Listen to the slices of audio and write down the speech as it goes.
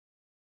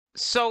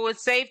So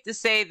it's safe to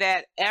say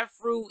that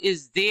Efuru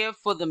is there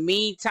for the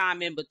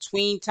meantime, in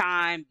between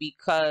time,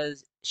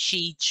 because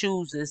she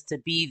chooses to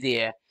be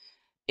there.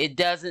 It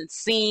doesn't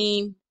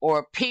seem or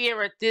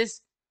appear at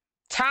this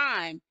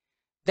time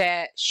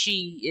that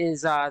she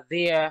is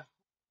there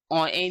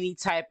on any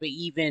type of,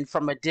 even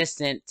from a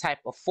distant type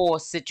of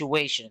force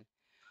situation.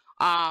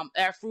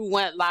 Efuru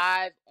went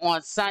live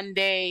on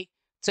Sunday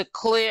to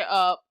clear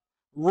up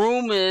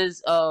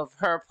rumors of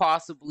her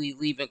possibly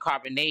leaving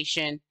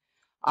Carbonation.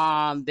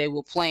 They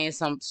were playing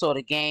some sort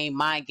of game,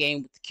 mind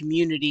game with the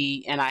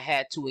community, and I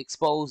had to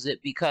expose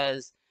it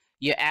because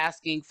you're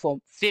asking for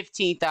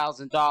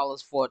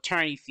 $15,000 for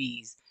attorney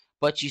fees,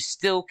 but you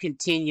still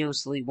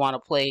continuously want to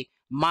play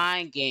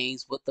mind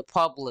games with the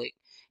public.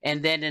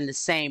 And then in the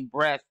same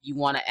breath, you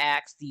want to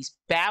ask these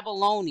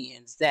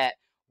Babylonians that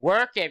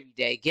work every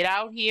day, get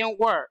out here and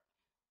work,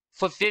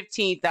 for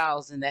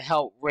 $15,000 to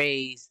help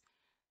raise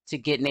to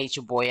get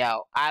Natureboy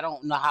out. I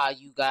don't know how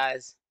you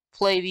guys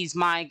play these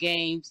mind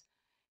games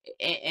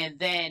and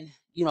then,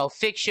 you know,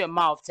 fix your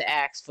mouth to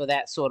ask for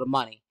that sort of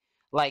money.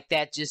 Like,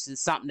 that just is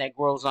something that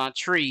grows on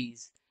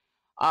trees.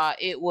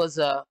 It was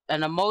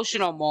an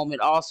emotional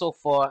moment also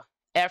for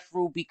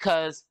Efuru,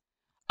 because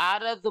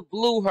out of the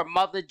blue, her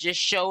mother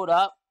just showed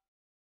up.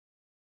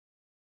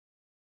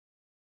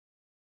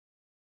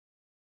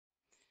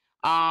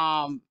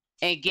 And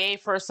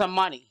gave her some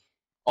money.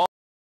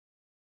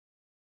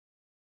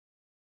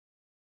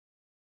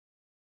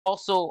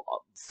 Also,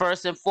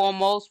 first and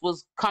foremost,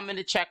 was coming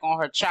to check on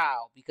her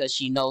child, because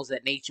she knows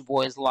that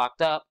Natureboy is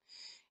locked up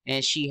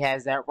and she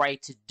has that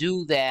right to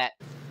do that.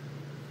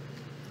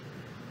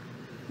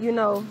 You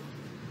know,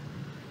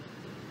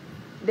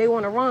 they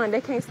want to run, they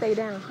can't stay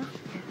down, huh?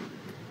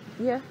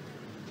 Yeah.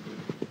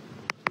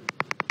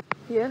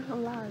 Yeah,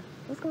 I'm live.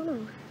 What's going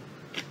on?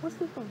 What's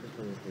this for?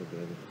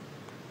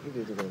 He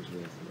just wants you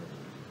to know.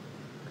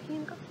 He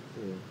didn't go?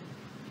 Yeah.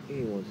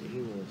 He wants you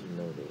to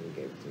know that he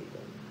gave it to you,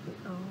 though.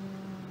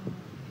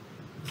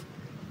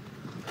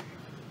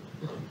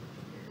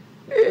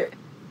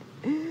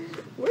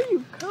 Where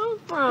you come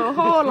from?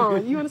 Hold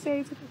on. You want to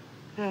say it to me?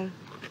 Huh?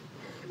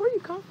 Where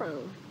you come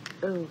from?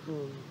 From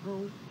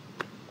home.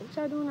 What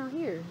y'all doing out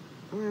here?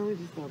 Well, we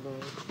just thought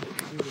about it.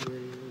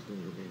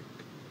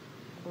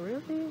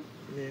 Really?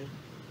 Yeah.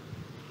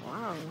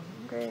 Wow.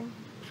 Okay.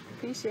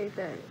 Appreciate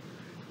that.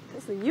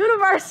 It's the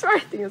universe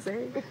right thing to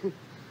say.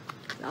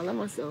 I love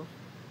myself.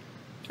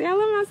 See, I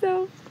love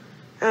myself.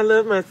 I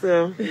love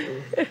myself.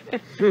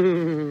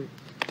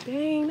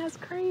 Dang, that's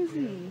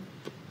crazy.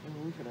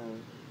 We could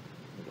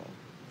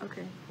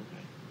Okay.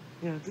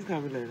 Yeah, just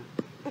call me later.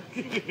 I'm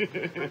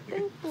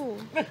thankful.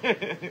 I'm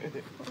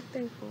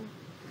thankful.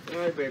 All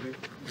right, baby.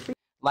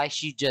 Like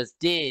she just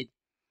did.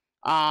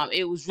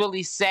 It was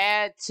really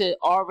sad to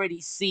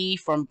already see,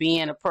 from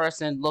being a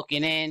person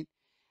looking in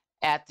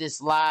at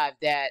this live,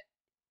 that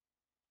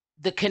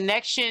the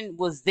connection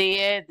was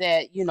there,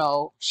 that, you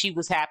know, she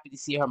was happy to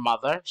see her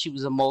mother. She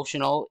was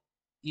emotional.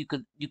 You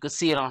could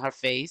see it on her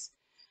face.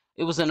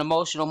 It was an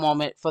emotional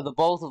moment for the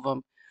both of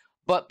them.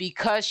 But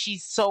because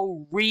she's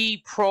so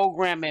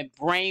reprogrammed and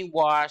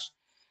brainwashed,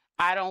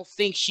 I don't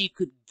think she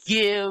could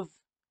give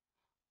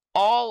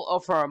all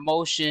of her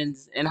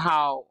emotions and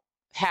how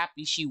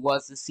happy she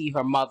was to see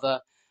her mother.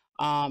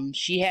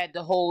 She had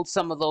to hold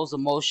some of those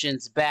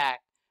emotions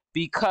back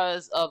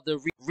because of the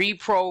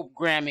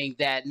reprogramming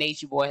that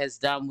Natureboy has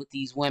done with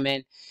these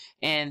women,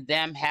 and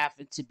them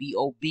having to be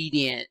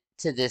obedient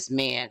to this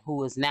man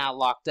who is now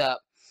locked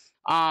up.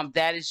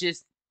 That is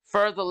just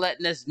further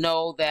letting us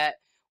know that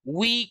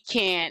we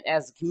can't,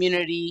 as a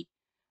community,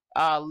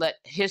 let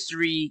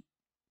history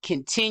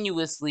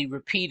continuously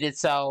repeat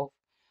itself.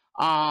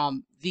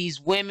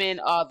 These women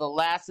are the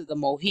last of the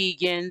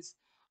Mohegans.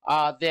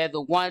 They're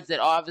the ones that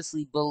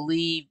obviously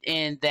believed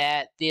in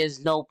that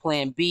there's no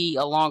plan B,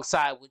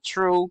 alongside with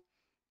True.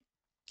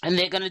 And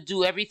they're going to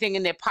do everything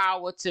in their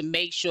power to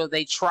make sure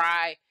they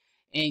try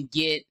and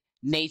get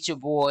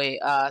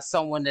Natureboy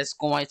someone that's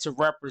going to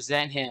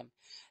represent him.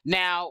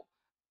 Now,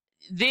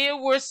 there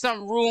were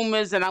some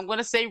rumors, and I'm going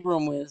to say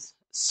rumors,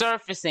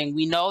 surfacing.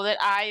 We know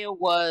that Aya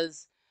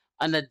was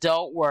an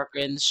adult worker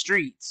in the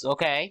streets,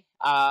 okay,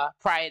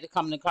 prior to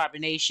coming to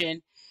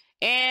Carbonation.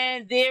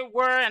 And there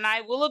were, and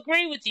I will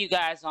agree with you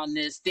guys on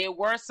this, there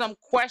were some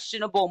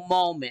questionable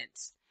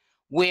moments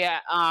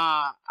where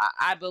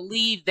I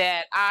believe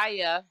that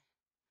Aya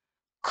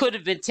could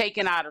have been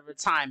taken out of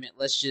retirement,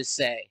 let's just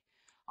say.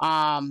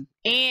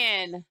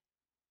 And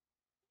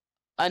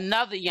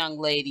another young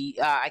lady,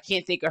 I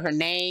can't think of her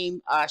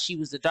name. She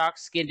was the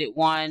dark-skinned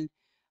one.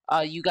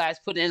 You guys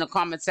put it in the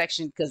comment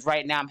section, because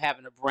right now I'm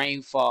having a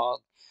brain fog.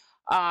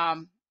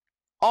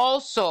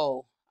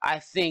 Also, I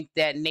think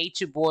that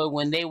Natureboy,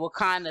 when they were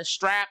kind of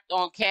strapped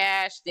on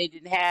cash, they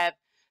didn't have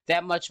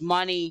that much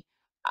money.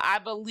 I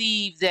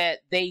believe that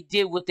they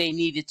did what they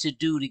needed to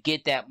do to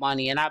get that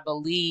money. And I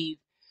believe,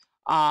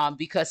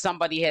 because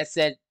somebody has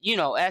said, you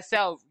know,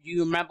 SL,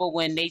 you remember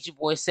when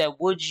Natureboy said,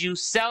 would you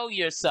sell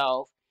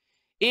yourself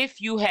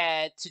if you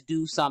had to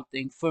do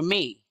something for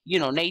me, you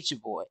know,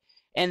 Natureboy?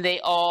 And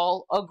they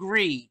all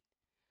agreed.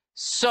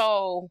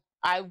 So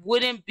I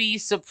wouldn't be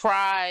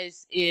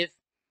surprised if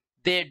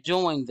they're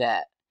doing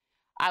that.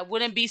 I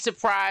wouldn't be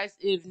surprised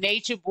if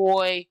Nature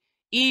Boy,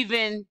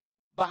 even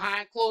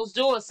behind closed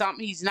doors,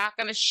 something he's not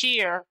going to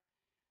share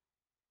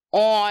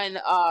on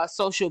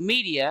social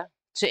media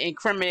to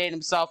incriminate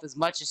himself as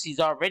much as he's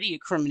already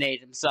incriminated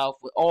himself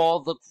with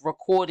all the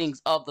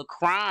recordings of the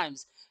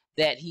crimes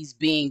that he's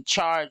being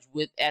charged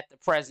with at the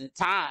present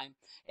time,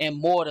 and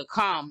more to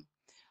come.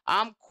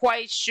 I'm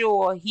quite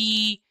sure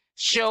he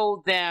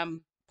showed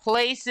them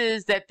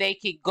places that they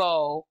could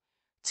go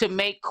to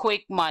make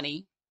quick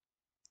money,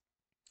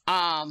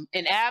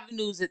 and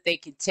avenues that they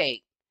could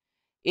take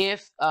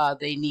if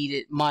they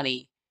needed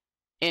money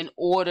in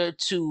order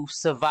to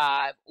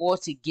survive or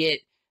to get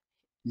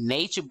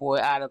Nature Boy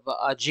out of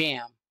a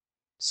jam.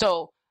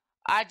 So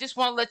I just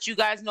want to let you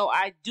guys know,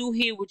 I do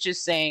hear what you're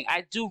saying.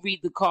 I do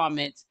read the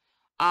comments.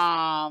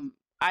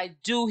 I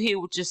do hear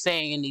what you're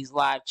saying in these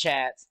live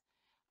chats.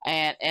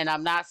 And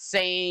I'm not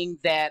saying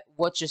that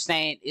what you're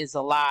saying is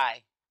a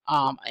lie.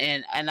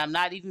 And I'm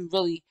not even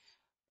really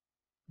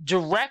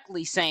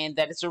directly saying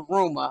that it's a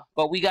rumor,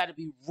 but we got to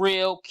be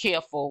real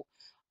careful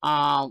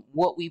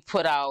what we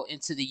put out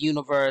into the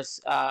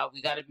universe.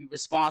 We got to be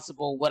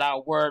responsible with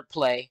our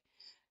wordplay.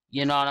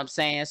 You know what I'm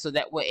saying? So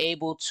that we're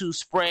able to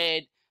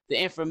spread the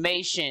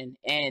information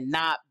and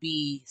not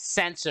be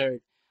censored.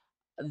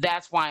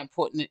 That's why I'm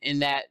putting it in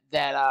that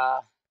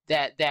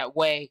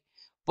way.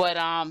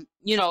 But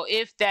you know,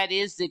 if that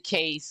is the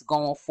case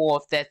going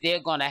forth, that they're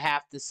gonna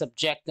have to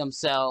subject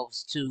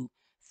themselves to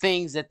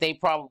things that they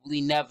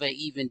probably never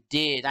even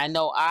did. I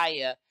know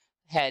Aya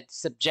had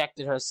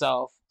subjected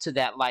herself to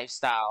that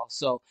lifestyle,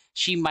 so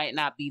she might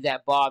not be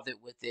that bothered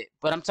with it.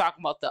 But I'm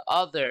talking about the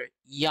other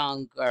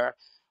younger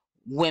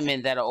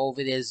women that are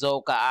over there,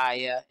 Zoca,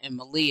 Aya, and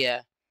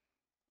Malia.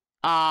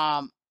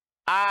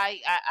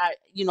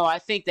 You know, I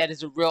think that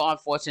is a real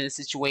unfortunate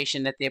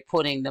situation that they're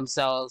putting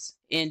themselves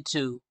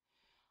into.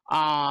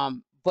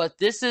 But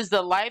this is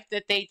the life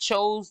that they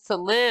chose to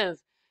live.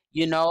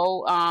 You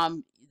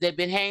know, they've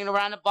been hanging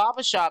around the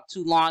barbershop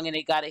too long and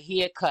they got a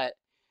haircut.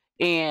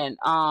 And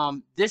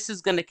this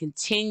is going to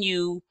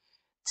continue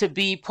to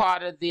be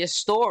part of their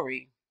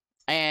story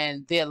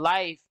and their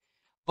life.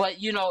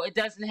 But, you know, it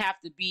doesn't have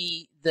to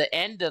be the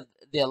end of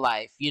their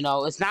life. You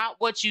know, it's not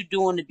what you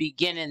do in the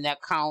beginning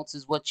that counts,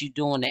 is what you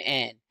do in the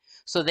end.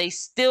 So they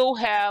still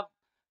have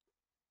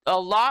a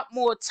lot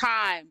more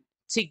time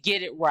to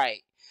get it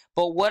right.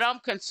 But what I'm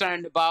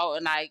concerned about,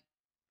 and I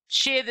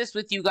share this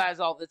with you guys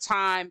all the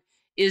time,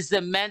 is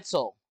the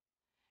mental.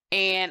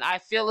 And I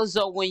feel as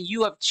though when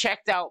you have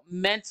checked out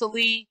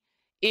mentally,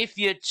 if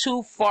you're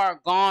too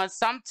far gone,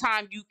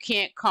 sometimes you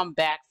can't come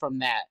back from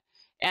that.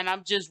 And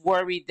I'm just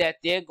worried that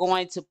they're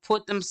going to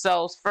put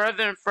themselves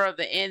further and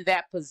further in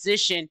that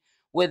position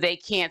where they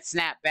can't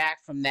snap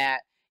back from that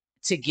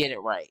to get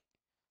it right.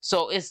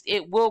 So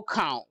it will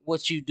count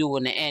what you do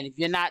in the end if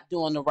you're not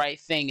doing the right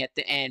thing at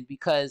the end,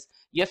 because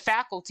your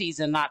faculties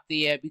are not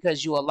there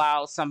because you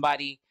allow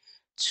somebody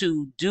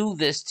to do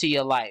this to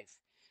your life.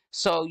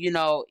 So, you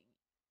know,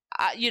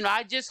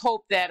 I just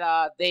hope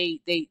that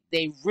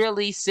they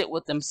really sit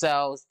with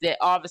themselves. They're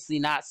obviously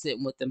not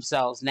sitting with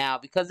themselves now,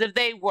 because if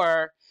they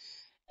were,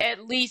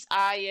 at least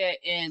Aya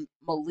and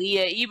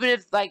Malia, even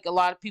if, like a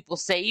lot of people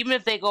say, even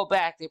if they go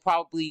back,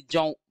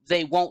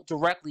 they won't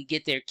directly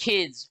get their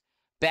kids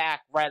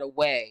back right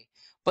away.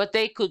 But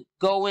they could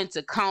go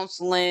into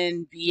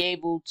counseling, be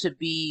able to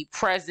be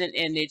present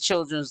in their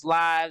children's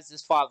lives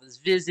as fathers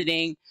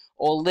visiting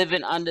or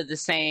living under the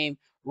same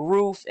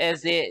roof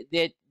as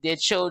their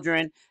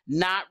children,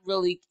 not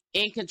really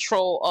in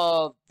control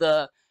of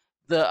the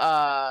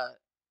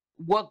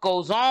what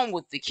goes on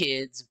with the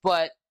kids,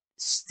 but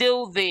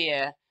still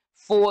there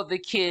for the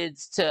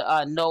kids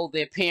to know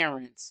their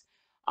parents.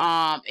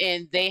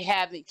 And they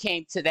haven't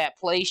came to that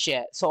place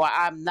yet. So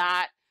I'm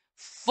not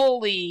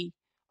fully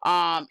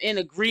in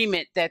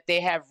agreement that they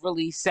have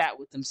really sat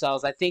with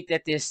themselves. I think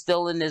that they're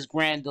still in this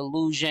grand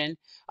delusion.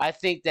 I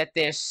think that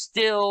they're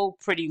still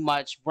pretty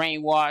much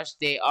brainwashed.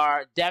 They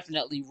are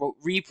definitely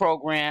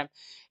reprogrammed,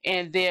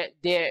 and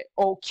they're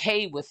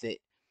okay with it.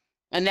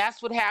 And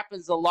that's what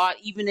happens a lot,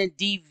 even in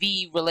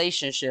DV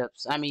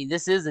relationships. I mean,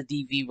 this is a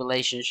DV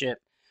relationship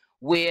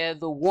where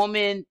the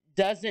woman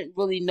doesn't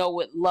really know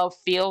what love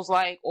feels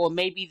like, or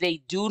maybe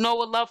they do know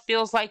what love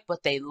feels like,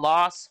 but they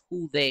lost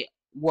who they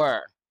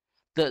were.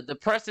 The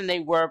person they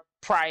were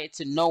prior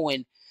to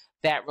knowing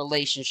that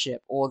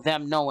relationship, or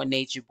them knowing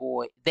Nature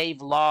Boy,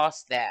 they've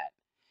lost that.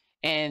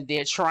 And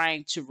they're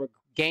trying to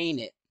regain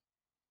it.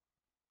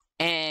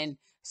 And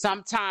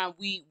sometimes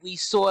we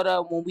sort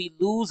of, when we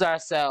lose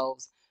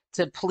ourselves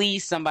to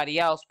please somebody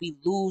else, we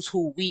lose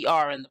who we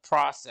are in the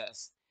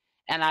process.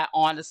 And I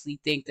honestly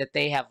think that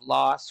they have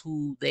lost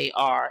who they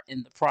are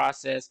in the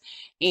process.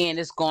 And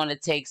it's going to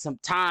take some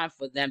time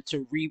for them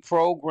to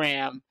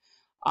reprogram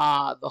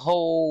the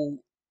whole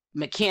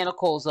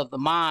mechanicals of the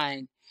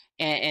mind,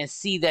 and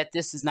see that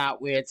this is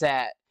not where it's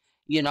at.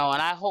 You know,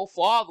 and I hope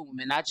for all the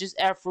women, not just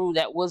Efuru,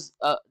 that was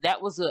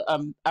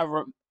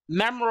a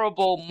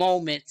memorable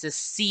moment to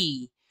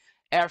see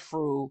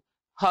Efuru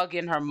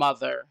hugging her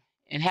mother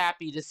and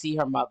happy to see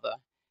her mother,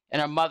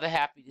 and her mother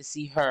happy to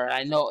see her.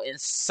 I know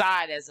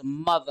inside as a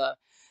mother,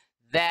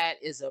 that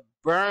is a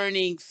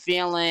burning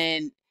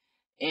feeling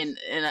and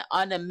an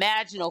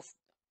unimaginable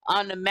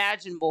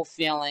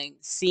feeling,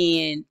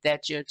 seeing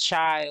that your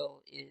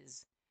child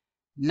is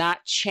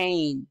not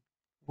chained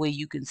where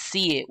you can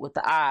see it with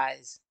the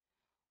eyes,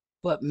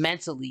 but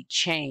mentally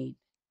chained.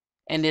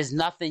 And there's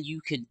nothing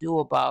you can do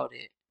about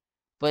it,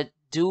 but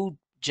do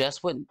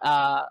just what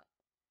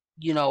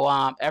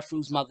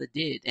Efuru's mother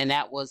did, and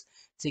that was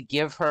to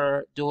give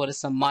her daughter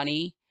some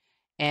money,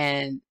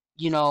 and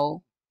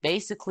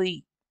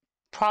basically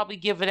probably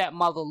give her that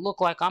mother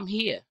look like, I'm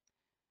here,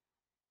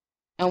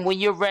 and when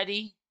you're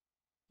ready,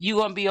 you're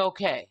gonna be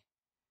okay.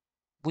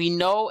 We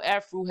know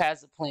Efuru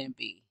has a plan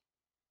B.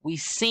 We've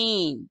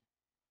seen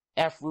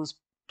Efuru's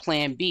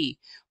plan B,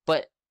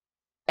 but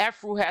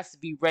Efuru has to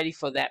be ready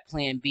for that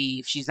plan B.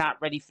 If she's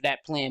not ready for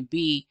that plan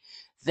B,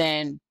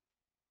 then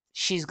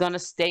she's gonna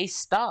stay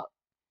stuck.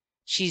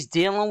 She's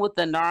dealing with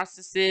a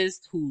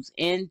narcissist who's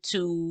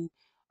into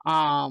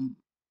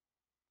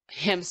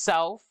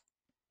himself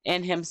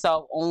and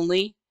himself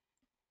only.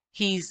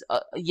 He's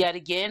yet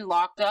again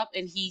locked up,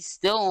 and he's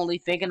still only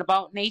thinking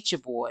about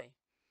Natureboy.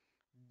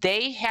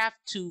 They have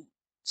to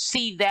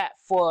see that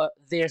for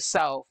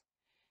theirself,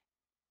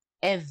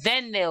 and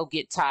then they'll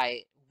get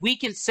tired. We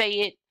can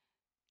say it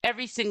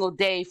every single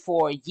day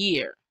for a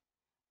year,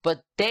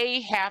 but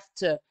they have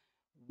to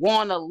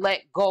want to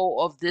let go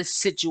of this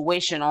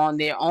situation on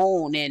their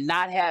own and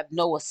not have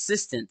no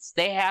assistance.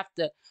 They have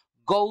to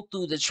go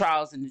through the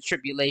trials and the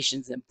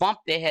tribulations and bump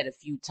their head a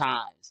few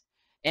times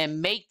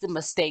and make the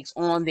mistakes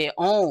on their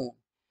own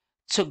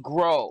to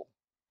grow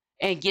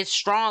and get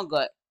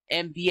stronger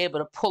and be able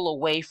to pull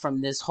away from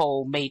this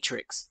whole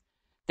matrix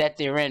that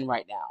they're in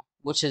right now,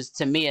 which is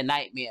to me a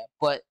nightmare.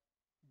 But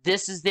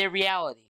this is their reality.